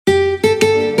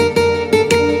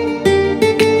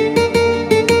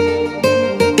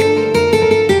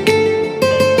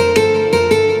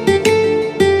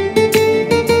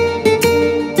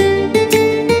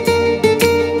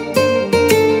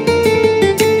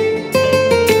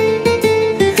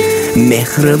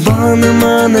Mehribonim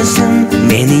onashim,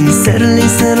 mening sirli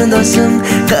sirdoshim,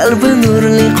 qalbi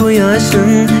nurli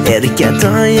quyoshim,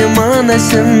 erkatoyim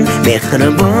onashim.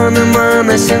 Mehribonim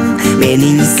onashim,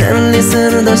 mening sirli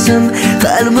sirdoshim,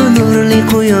 qalbi nurli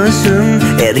quyoshim,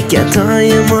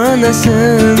 erkatoyim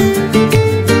onashim.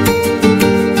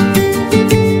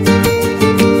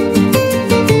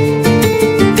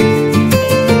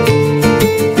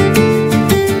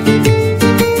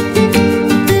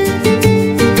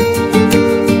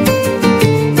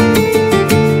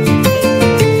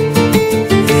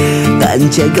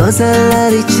 Qancha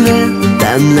go'zallar ichra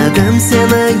tanladim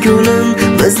seni gulim,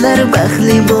 bizlar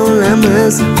baxtli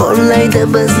bo'lamiz, qo'llaydi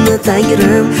bizni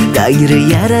Tangrim. Tangri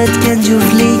yaratgan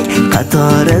juftlik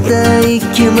qatorida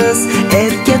ikkimiz,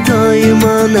 erkatoyim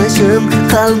onashim,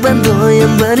 qalban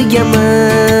doim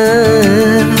birgamiz.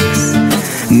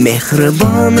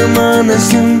 Mehribonim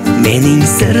onashim, mening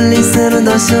sirli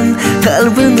sirdoshim,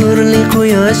 qalbi nurli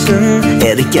quyoshim,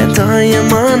 erkatoyim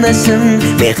onashim.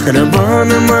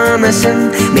 Mehribonim onashim,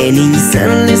 mening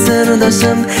sirli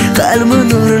sirdoshim, qalbi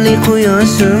nurli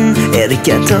quyoshim,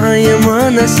 erkatoyim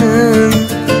onashim.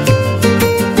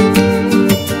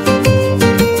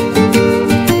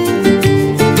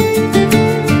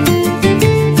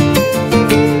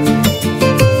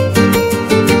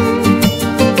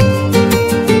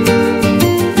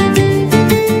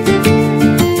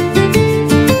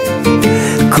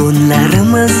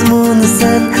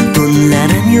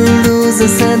 Tunlarim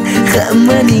yulduzisan,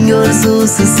 hammaning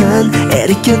orzusisan,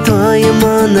 erkatoyim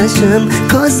onashim,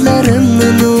 ko'zlarimni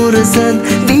nurisan,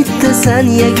 bittasan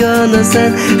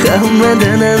yagonasan,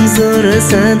 hammadan ham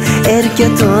zo'rasan,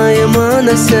 erkatoyim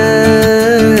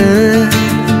onashim.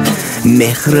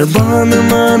 Mehribonim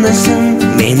onashim,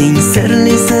 mening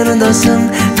sirli sirdoshim,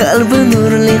 qalbi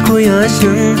nurli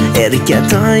quyoshim,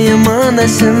 erkatoyim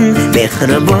onashim.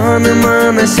 Mehribonim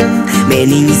onashim,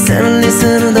 mening sirli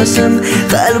sirdoshim,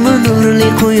 qalbi nurli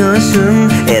quyoshim,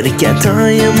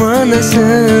 erkatoyim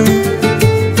onashim.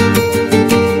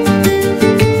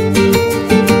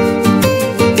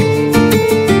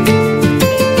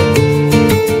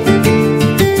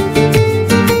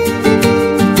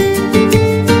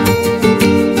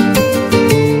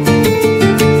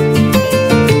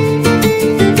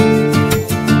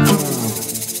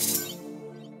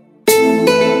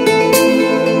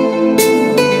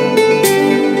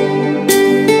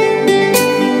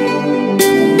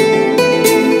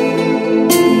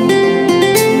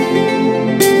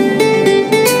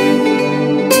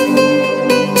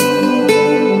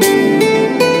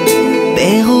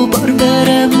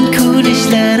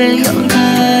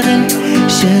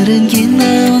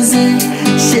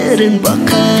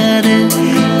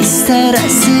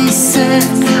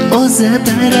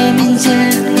 Baramincha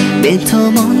ben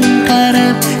tomon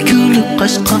qarab kulib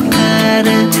qosh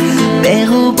qoqari,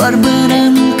 beg'ubor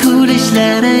biram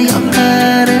kulishlari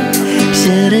yoqari,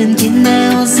 shiringina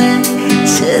o'zi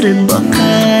shirin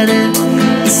boqari,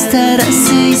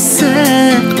 istarasi esa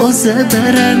o'zi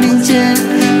baramincha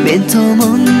ben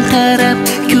tomon qarab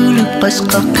kulib qosh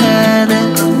qoqari.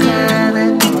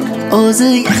 O'zi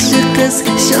yaxshi qiz,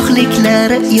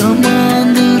 sho'xliklari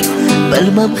yomondir,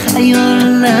 bilmam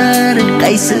xayollari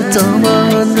qaysi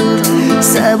tomondir.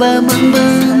 Sababini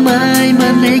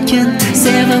bilmayman, lekin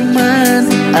sevaman,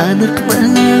 aniq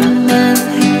bilaman,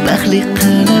 baxtli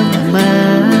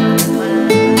qilaman.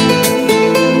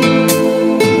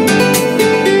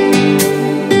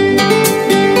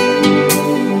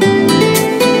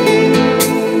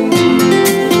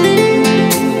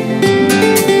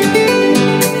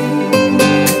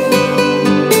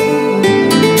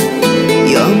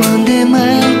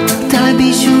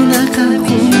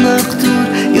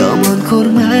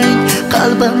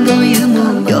 Qalbim doimo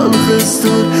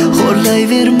yolg'izdir,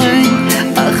 xo'rlayvermang,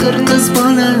 axir qiz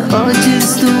bola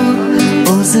ojizdir.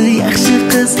 O'zi yaxshi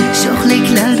qiz,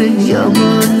 sho'xliklari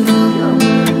yomondir.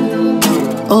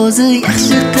 O'zi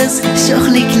yaxshi qiz,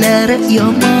 sho'xliklari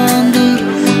yomondir,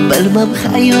 bilmam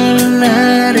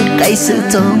xayollari qaysi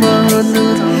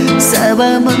tomondir.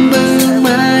 Sababini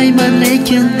bilmayman,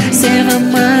 lekin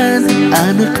sevaman,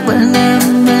 aniq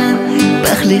bilaman,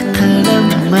 baxtli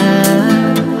qilaman.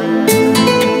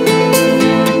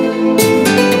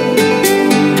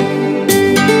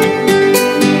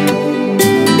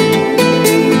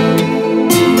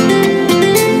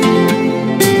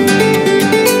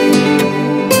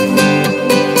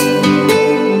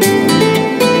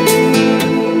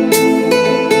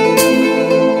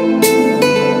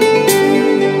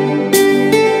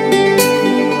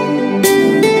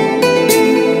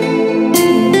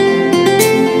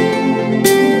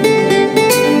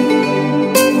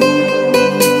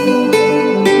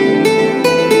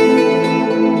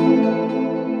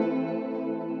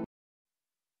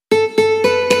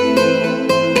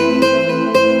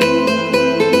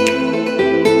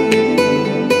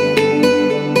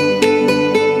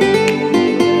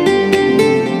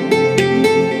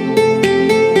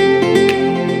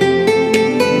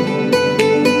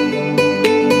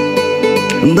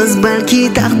 Biz balki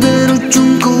taqdir uchun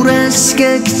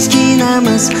kurashga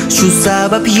kichkinamiz. Shu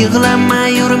sabab yig'lamay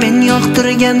yur men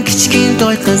yoqtirgan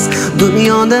kichkintoy qiz.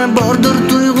 Dunyoda bordir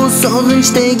tuyg'u sog'inch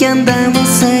deganda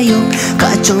bo'lsa yo'q.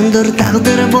 Qachondir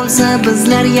taqdir bo'lsa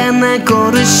bizlar yana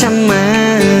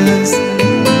ko'rishamiz.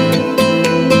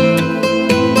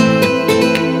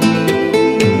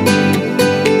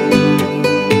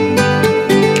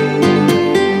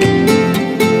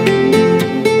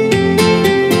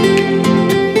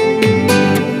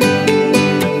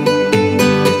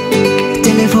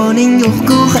 Telefoning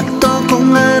yo'q-ku, hatto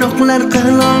qo'ng'iroqlar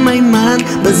qilolmayman.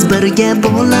 Biz birga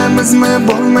bo'lamizmi,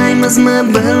 bo'lmaymizmi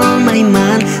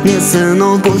bilolmayman. Ne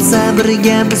sinov bo'lsa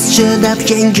birga biz chidab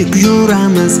kengib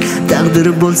yuramiz. Taqdir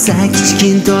bo'lsa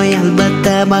kichkintoy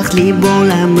albatta baxtli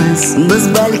bo'lamiz. Biz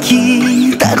balki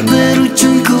taqdir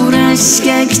uchun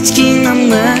kurashga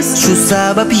kichkinamiz. Shu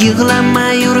sabab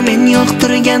yig'lamay yur men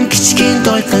yoqtirgan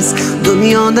kichkintoy qiz.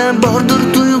 Dunyoda bordir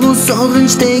tuyg'u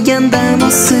sog'inch deganda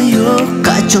bo'lsa yo'q.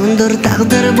 Qachondir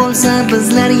taqdir bo'lsa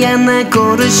bizlar yana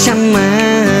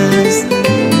ko'rishamiz.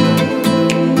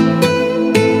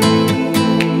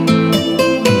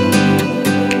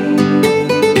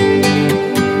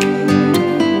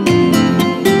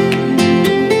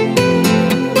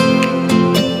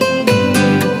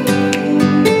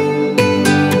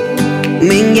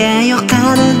 Menga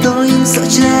yoqadi doim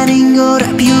sochlaring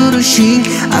o'rab yurishing.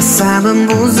 Asabim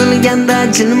buzilganda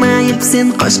jilmayib sen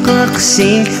qo'sh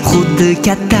qoqishing. Xuddi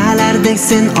kattalardek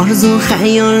sen orzu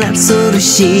xayollar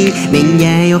surishing.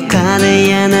 Menga yoqadi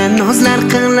yana nozlar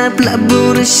qilib lab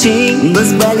urishing. Biz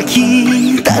balki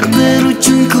taqdir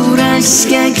uchun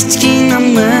kurashga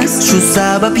kichkinamiz. Shu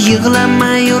sabab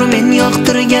yig'lamay yur men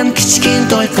yoqtirgan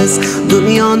kichkintoy qiz.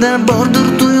 Dunyoda bordir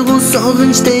tuyg'u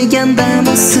sog'inch deganda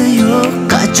bo'lsa yo'q.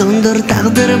 Qachondir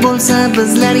taqdir bo'lsa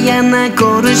bizlar yana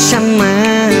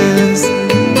ko'rishamiz.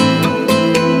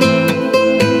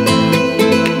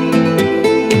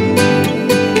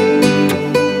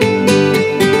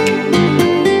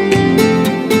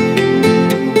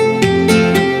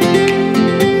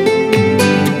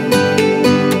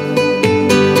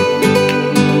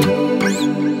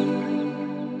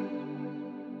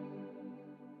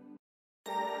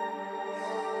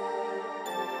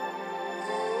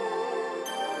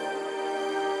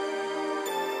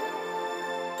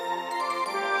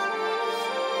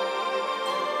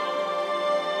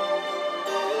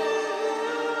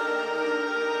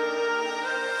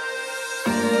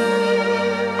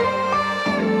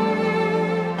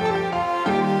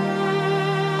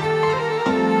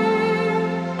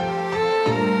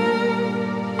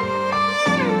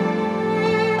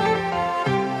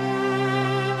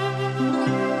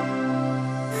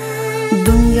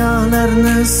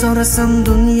 Dunyolarni so'rasam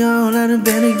dunyolar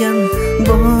bergan.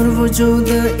 Bor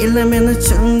vujudi ila meni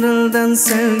chin dildan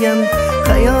sevgan.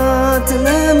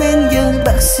 Hayotini menga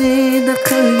baxshida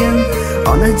qilgan.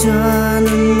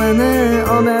 Onajonim mani,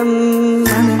 onam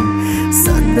mani.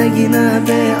 Soddagina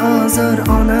beozor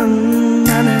onam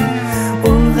mani.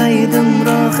 Ulg'aydim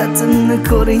rohatimni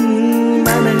ko'ring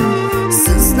mani.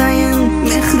 Sizdayin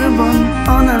mehribon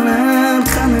onalar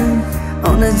qani.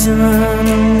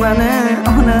 Onajonim mani,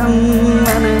 onam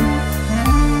mani.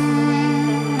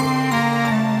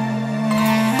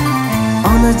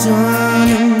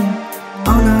 Onajonim,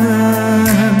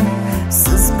 onam.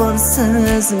 Siz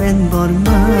borsiz men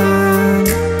borman.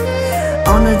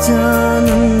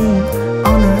 Onajonim,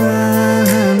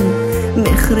 onam.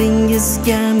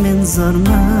 Mehringizga men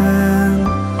zorman.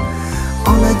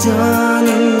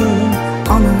 Onajonim,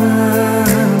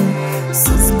 onam.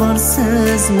 Siz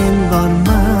borsiz men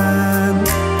borman.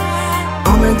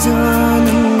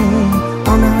 Onajonim,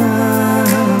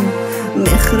 onam.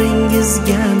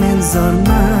 Mehringizga men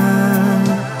zorman.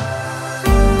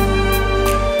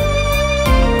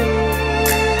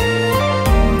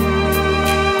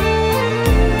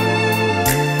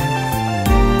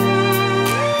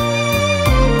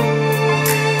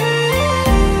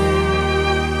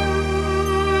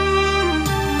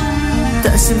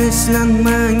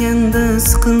 Tashvishlanmang endi,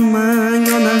 siqilmang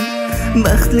ona.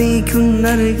 Baxtli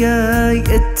kunlarga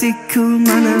yetdik-ku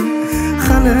mana.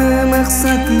 Hali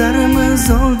maqsadlarimiz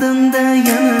oldinda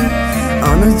yana.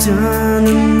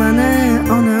 Onajonim mani,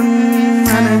 onam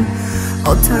mani.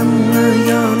 Otamni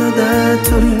yonida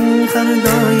turing har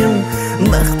doim.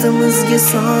 Baxtimizga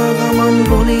sog'-omon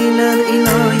bo'linglar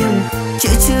iloyim.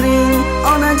 Kechiring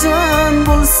onajon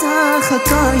bo'lsa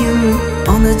xatoyim.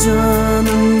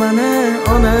 Onajonim mani,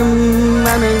 onam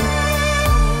mani.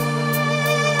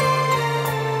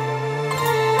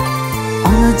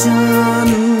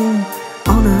 Onajonim,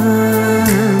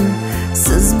 onam.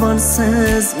 Siz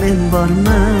borsiz men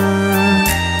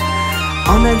borman.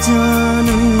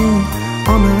 Onajonim,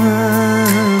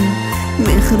 onam,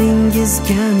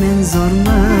 mehringizga men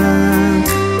zorman.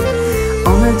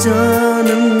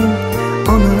 Onajonim,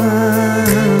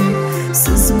 onam,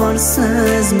 siz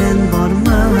borsiz men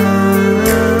borman.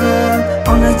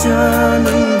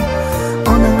 Onajonim,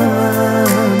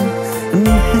 onam,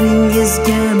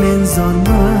 mehringizga men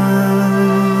zorman.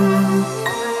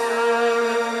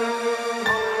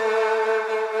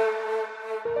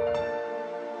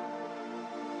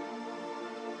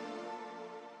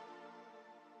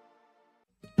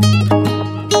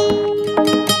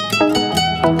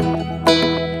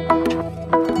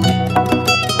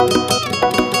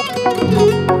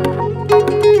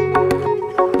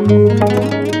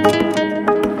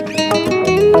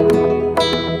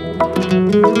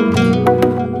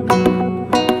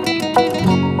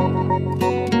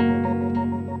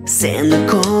 Seni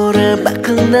ko'rib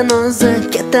aqldan ozib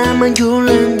ketaman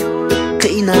gulim,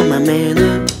 qiynama meni,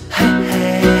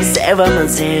 sevaman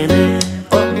seni.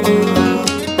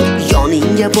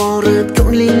 Yoningga borib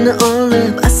ko'nglingni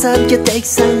olib asabga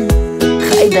tegsan,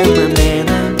 haydama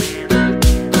meni,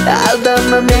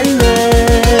 aldama meni.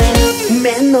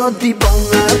 Men oddiy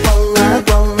bola, bola,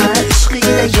 bola,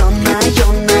 ishqingda yonna,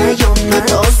 yonna, yonna,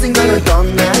 o'zing bana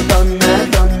donna, donna,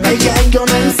 donna,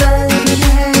 yagonamsan.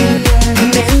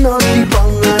 Men oddiy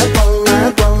bola, bola,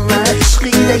 bola,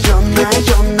 ishqingda yonna,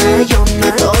 yonna, yonna,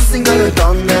 o'zing bana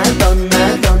donna, donna,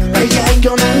 donna,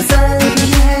 yagonamsan.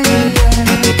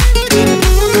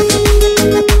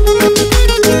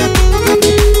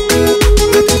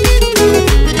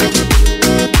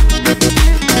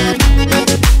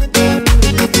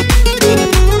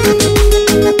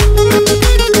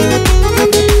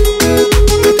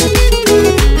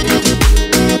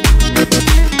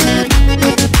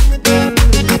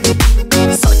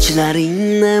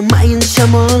 Sochlaringni mayin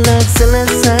shamollab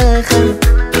silasa ham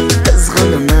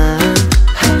qizg'onaman,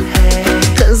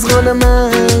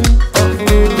 qizg'onaman.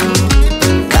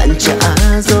 Qancha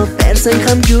azob bersang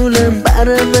ham gulim,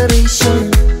 baribir ishon,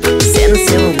 seni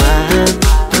sevaman,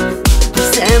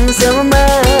 seni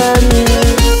sevaman.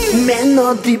 Men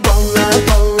oddiy bola,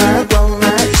 bola,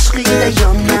 bola, ishqingda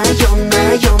yonna, yonna,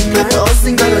 yonna,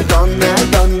 o'zing bana donna,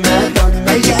 donna,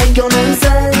 donna,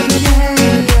 yagonamsan.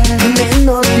 Men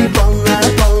oddiy bola,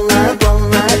 bola,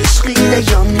 bola, ishqingda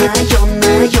yonna,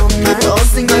 yonna, yonna,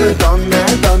 o'zing bana donna,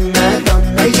 donna,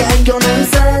 donna,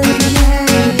 yagonamsan.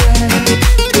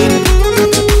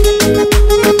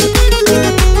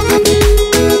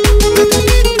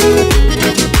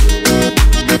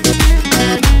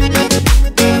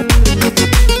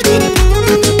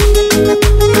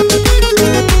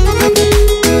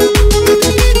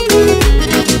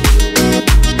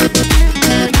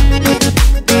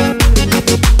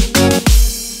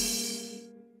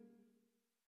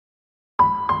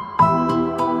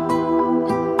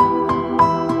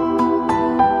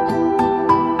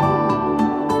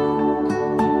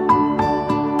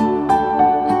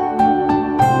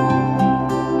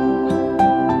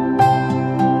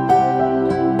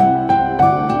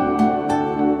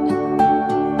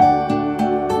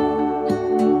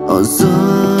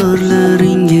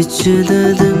 Azorlaringga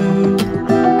chidadim,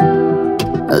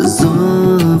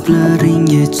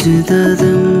 azoblaringga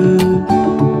chidadim.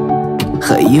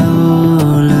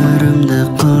 Xayollarimda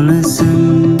qolasan,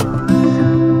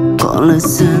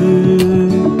 qolasan,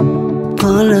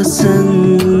 qolasan.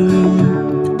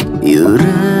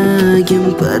 Yuragim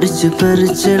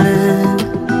parcha-parchalab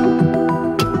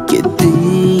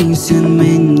ketding sen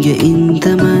menga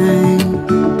indamay.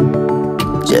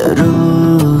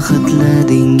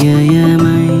 Jarohatlading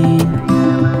ayamay,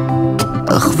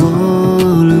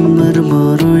 ahvolim bir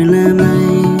bor o'ylamay.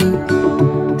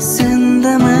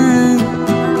 Sendama,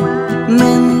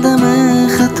 mendama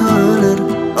xatolar,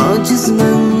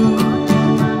 ojizman.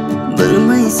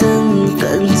 Bilmaysan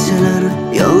qanchalar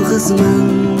yolg'izman.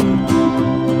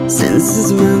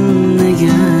 Sensizman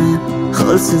nega,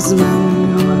 holsizman,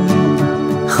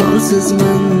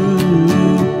 holsizman.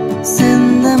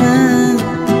 Sendama,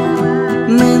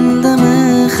 mendama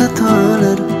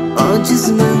xatolar,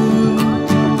 ojizman.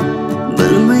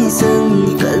 Bilmaysan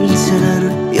qanchalar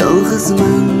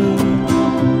yolg'izman.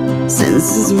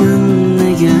 Sensizman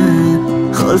nega,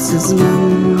 holsizman,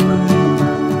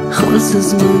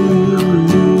 holsizman.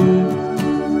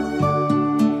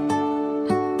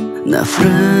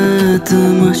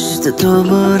 Nafratim oshdi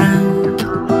tobora,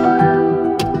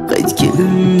 qaytgin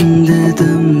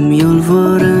dedim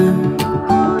yolvora.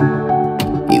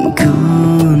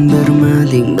 Imkon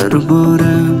bermading bir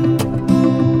bora,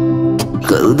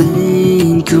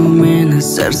 qilding-ku meni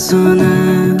sarsona.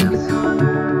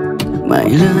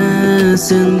 Mayli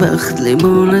sen baxtli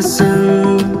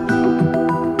bo'lasan,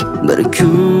 bir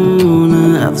kuni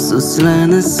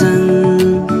afsuslanasan,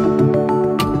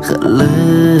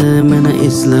 hali meni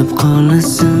eslab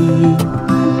qolasan,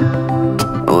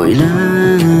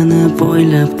 o'ylanib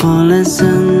o'ylab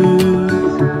qolasan.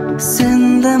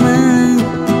 Sendami,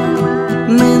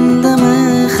 mendami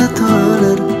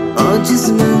xatolar,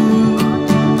 ojizman,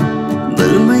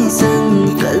 bilmaysan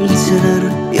qanchalar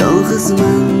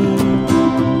yolg'izman.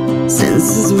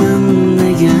 Sensizman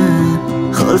nega,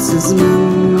 holsizman,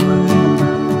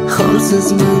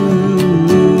 holsizman.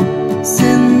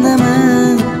 Sendami,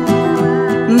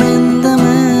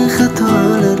 mendami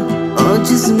xatolar,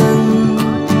 ojizman,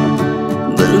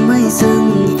 bilmaysan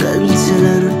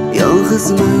qanchalar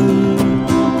yolg'izman.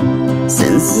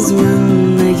 Sensizman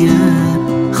nega,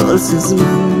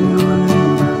 holsizman,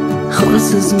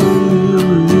 holsizman.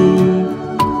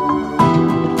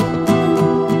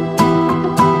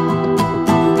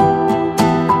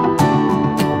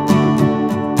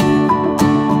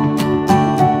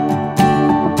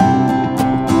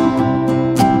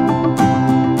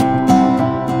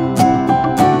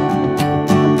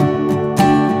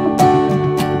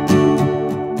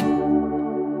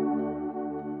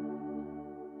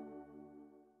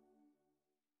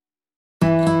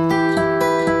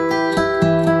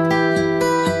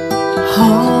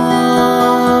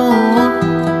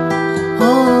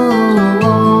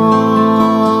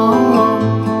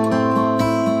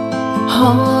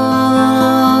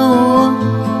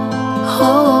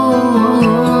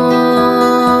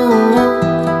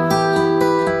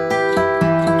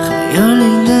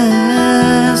 Xayolingda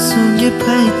so'nggi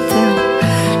paytda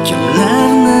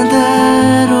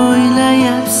kimlarnidir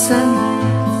o'ylayapsan.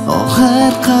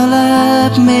 Oxir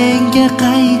qolib menga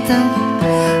qayta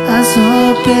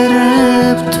azob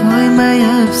berib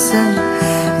to'ymayapsan.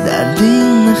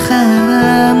 Dardingni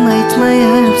ham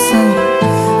aytmayapsan,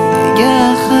 nega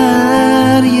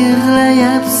axir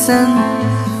yig'layapsan?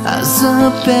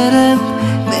 Azob berib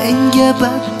menga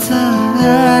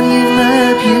battar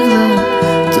yig'lab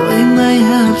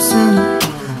to'ymayapsan.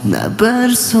 Na bir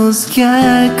so'zga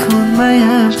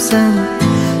ko'nmayapsan,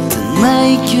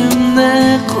 tinmay kimni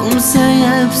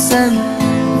qo'msayapsan.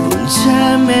 Buncha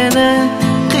meni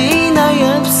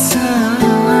qiynayapsan.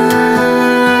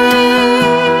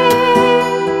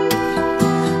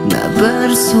 Na bir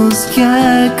so'zga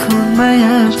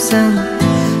ko'nmayapsan,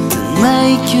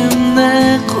 tinmay kimni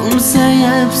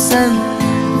qo'msayapsan.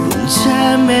 Buncha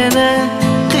meni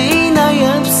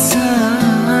qiynayapsan.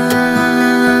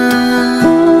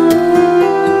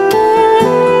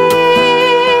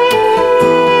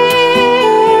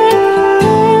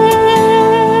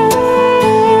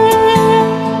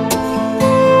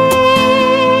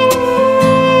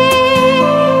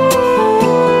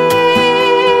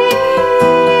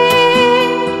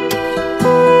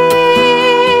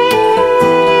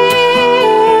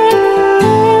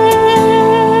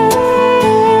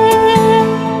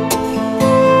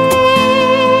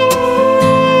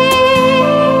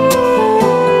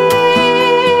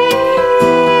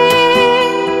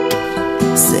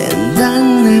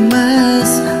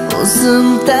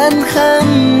 O'zimdan ham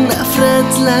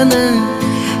nafratlanib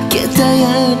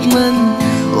ketayapman.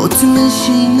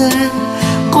 O'tmishingni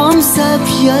qo'msab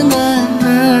yana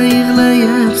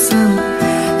yig'layapsan.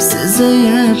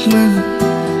 Sezayapman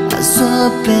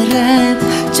azob berib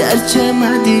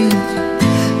charchamading,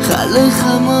 hali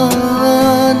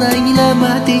hamon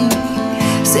anglamading.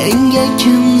 Senga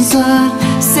kim zor,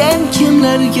 sen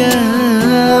kimlarga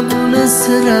buni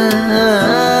sira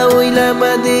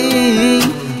o'ylamading.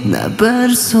 Na bir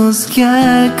so'zga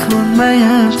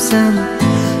ko'nmayapsan,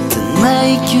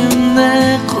 tinmay kimni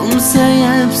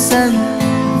qo'msayapsan.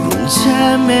 Buncha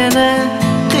meni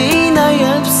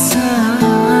qiynayapsan.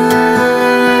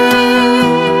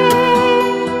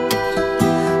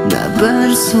 Na bir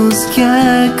so'zga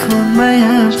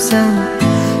ko'nmayapsan,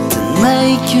 tinmay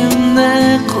kimni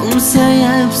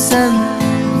qo'msayapsan.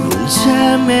 Buncha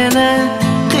meni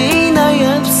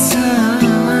qiynayapsan.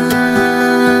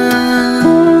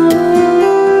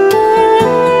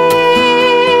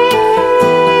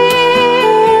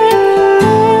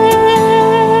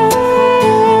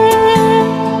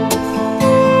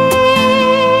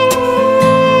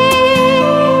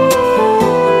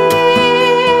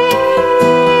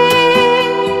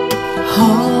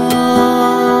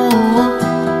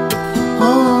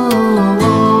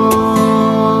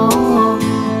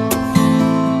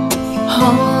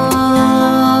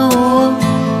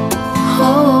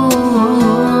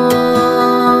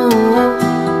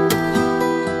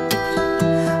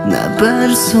 bir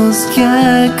so'zga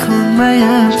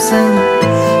ko'nmayapsan.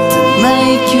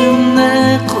 tinmay kimni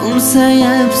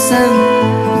qo'msayapsan,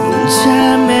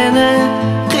 buncha meni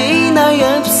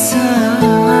qiynayapsan.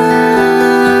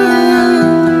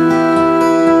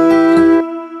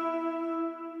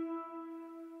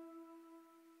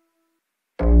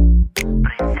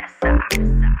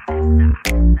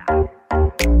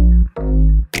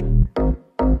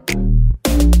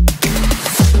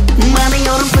 Mani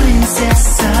yorum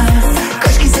prinsessa,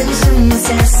 ko'chki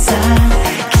sevishimsessa,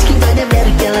 kichkintoyda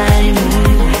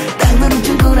bergalayman, taqdir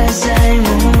uchun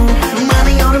kurashayman.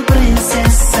 Mani yorum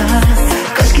prinsessa,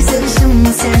 ko'chki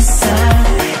sevishimsessa,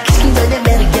 kichkintoyda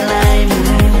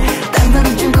bergalayman, taqdir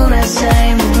uchun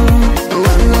kurashayman.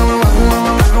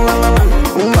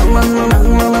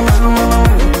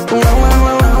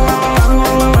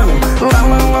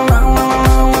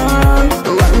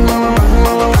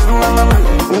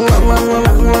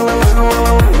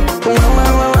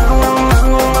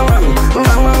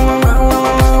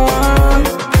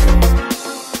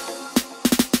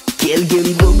 Kelgin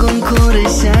bugun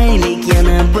ko'rishaylik,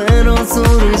 yana biroz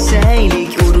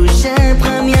urushaylik, urushib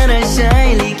ham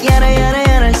yarashaylik,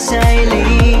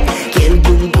 yarashaylik.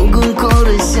 Kelgin bugun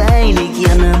ko'rishaylik,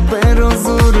 yana biroz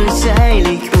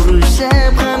urushaylik,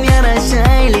 urushib ham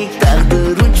yarashaylik,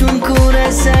 taqdir uchun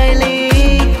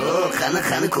kurashaylik.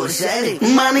 Qani ko'rishaylik.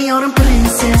 Mani yorim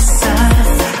prinsessa,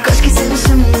 ko'chki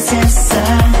sevishimsessa,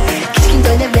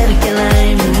 kichkintoyda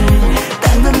bergalayman,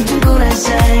 taqdir uchun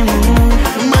kurashayman.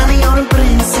 Mani yorim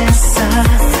prinsessa,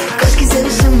 ko'chki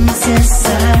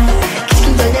sevishimsessa,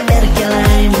 kichkintoyda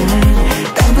bergalayman,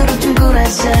 taqdir uchun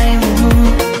kurashayman.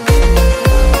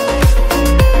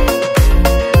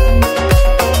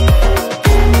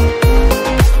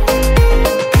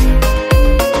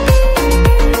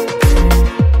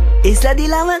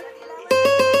 Esladinglarmi?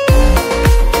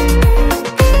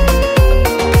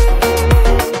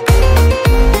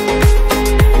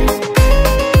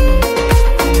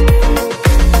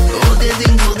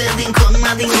 Bu deding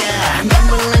ko'nmading ya, men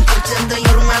bilan ko'chada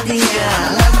yurmading ya,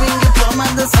 labingga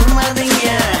pomada surmading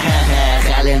ya.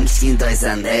 Halim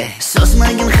kichkintoysan-da,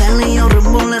 shoshmagin hali yorim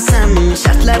bo'lasan,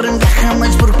 shartlarimga ham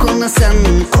majbur ko'nasan,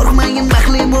 qo'rqmagin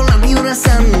baxtli bo'lib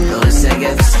yurasan.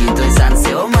 O'shaga kichkintoysan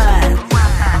sevman.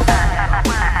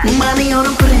 Mani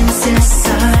yorim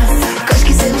prinsessa,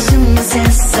 ko'chki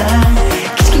sevishimsessa,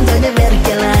 kichkintoyda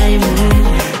bergalayman,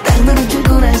 taqdir uchun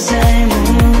kurashayman.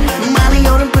 Mani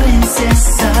yorim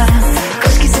prinsessa,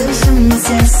 ko'chki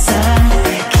sevishimsessa,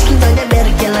 kichkintoyda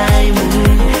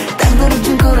bergalayman, taqdir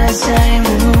uchun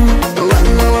kurashayman.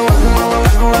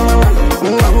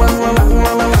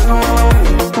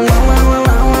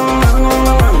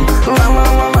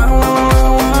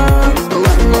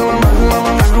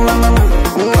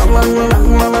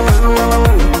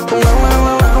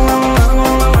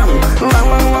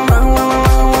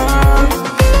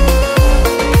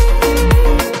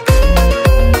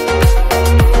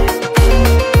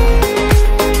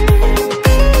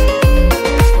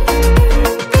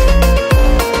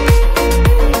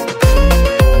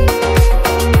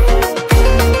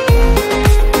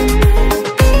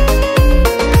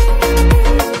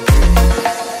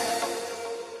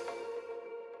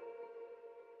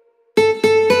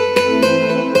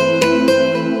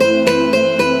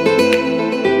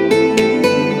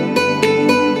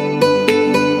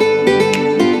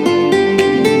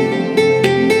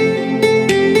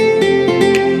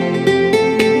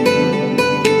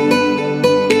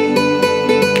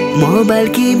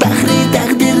 balki bahri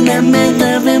taqdirdan men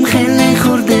tavim xeyli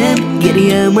xurdem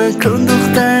Geriyama kun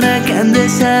duxtara kanda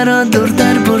sharo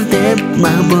durtar burdem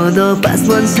Mahbodo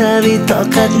pasmon shavi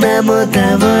toqat namo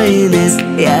tavoines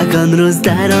Yakon roz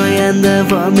dar oyanda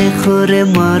va mexure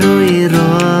marui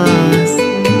roz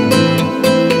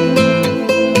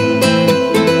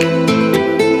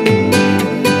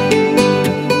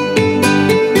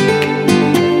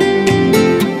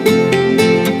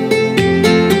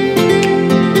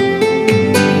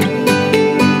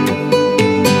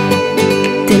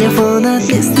Telefonat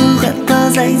nestu hatta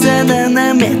zang zadan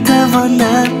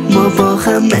nametavonam Ma با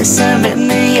هم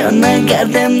نشویم یا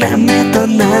نگردم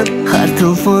نمیدانم هر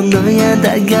توفان آید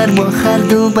اگر ما هر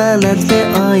دو بلد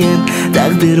به آیم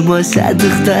تقدیر باشد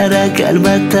دخترک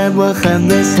البته با هم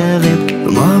نشویم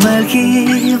ما بلکی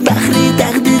بخری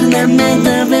تقدیر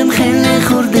نمیدویم خیلی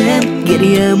خوردیم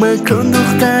گریه مکن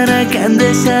دخترک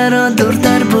اندشه را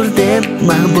دورتر بردیم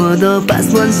محبودا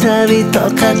پسمان شوی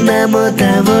طاقت نما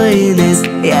دوایی نیست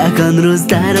یکان روز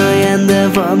در آینده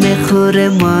با میخوره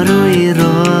ما روی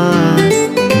راست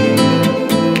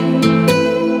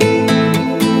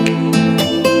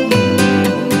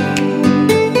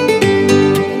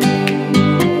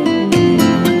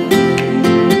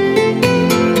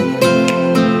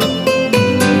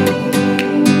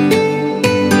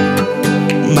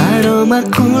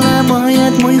maqula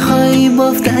moyat mo'yhoy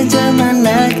bofta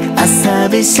jamalak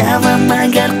asabiy shavam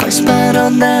agar qosh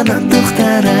barondan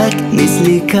to'xtarak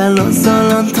misli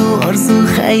kalozolon tu orzu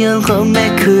xayol xome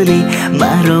kuni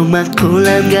maro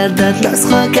maqulam gardat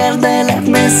nasxo gardalab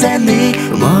mesani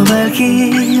mo balki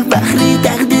bahri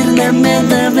taqdirna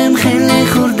menavim xele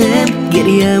xurdem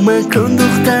giryama kun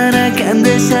duxtarak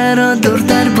ande sharo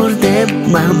durtar burdem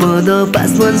mahbodo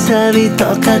pasmon shavi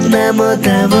toqat namo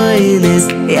davoines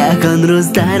yakon roz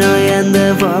dar oyanda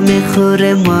va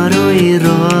mexure maroy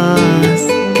roz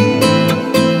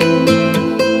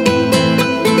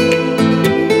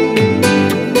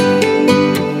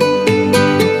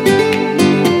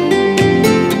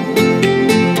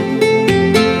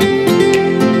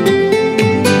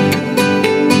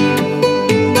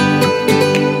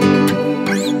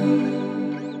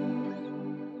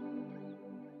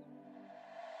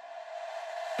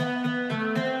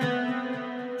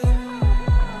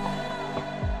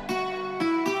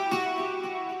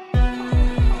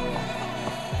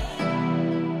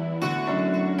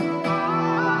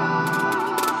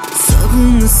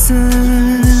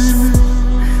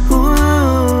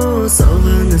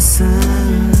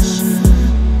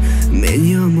men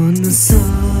yomonni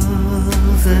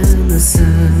sog'inasan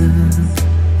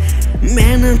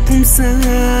meni pumsan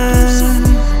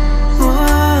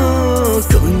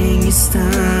ko'ngling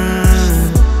istar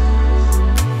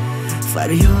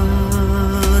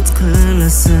faryod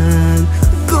qilasan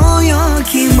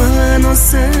go'yoki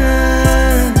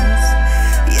ma'nosiz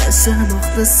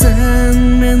yashamoqdasan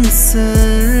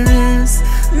mensiz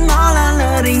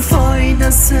nolalaring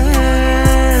foydasiz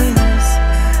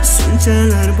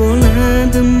shunchalar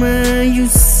bo'ladimi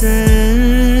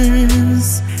yuzsiz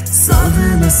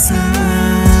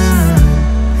sog'inasan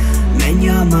men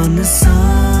yomonni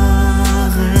sog'inasan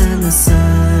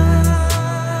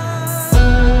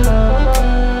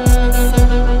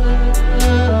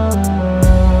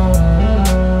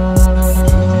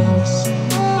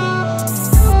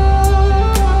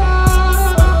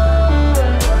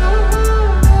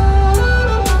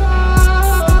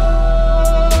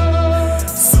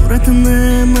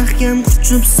mahkam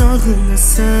quchib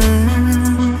sog'inasan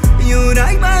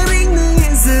yurak bag'ringni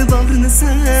ezib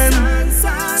og'rinasan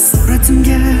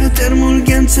suratimga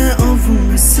termulgancha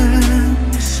ovunasan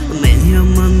men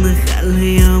yomonni hali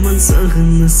yomon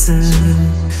sog'inasan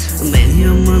men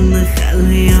yomonni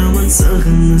hali yomon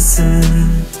sog'inasan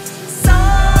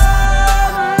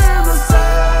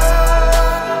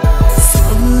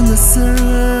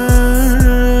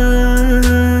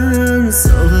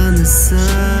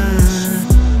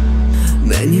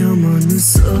men yomonni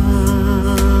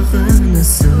sog'inasan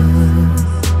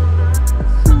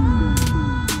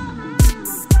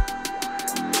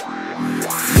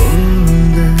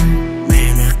bo'ldi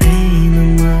meni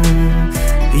qiynama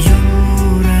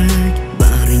yurak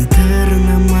bag'ring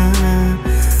tirnama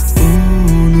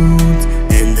unut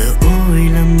endi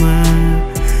o'ylama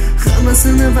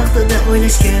hammasini vaqtida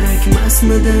o'ylash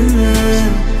kerakmasmidi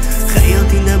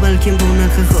hayotingda balkim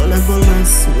bunaqa holat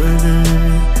bo'lmasmidi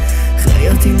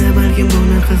hayotingda balkim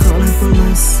bunaqa holat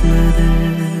bo'lmasmidi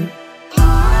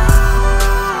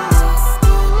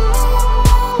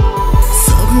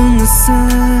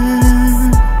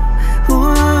sog'inasan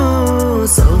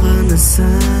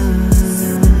sog'inasan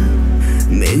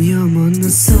men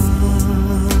yomonni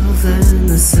sog'inasan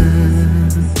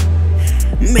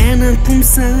meni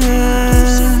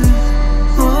pumsan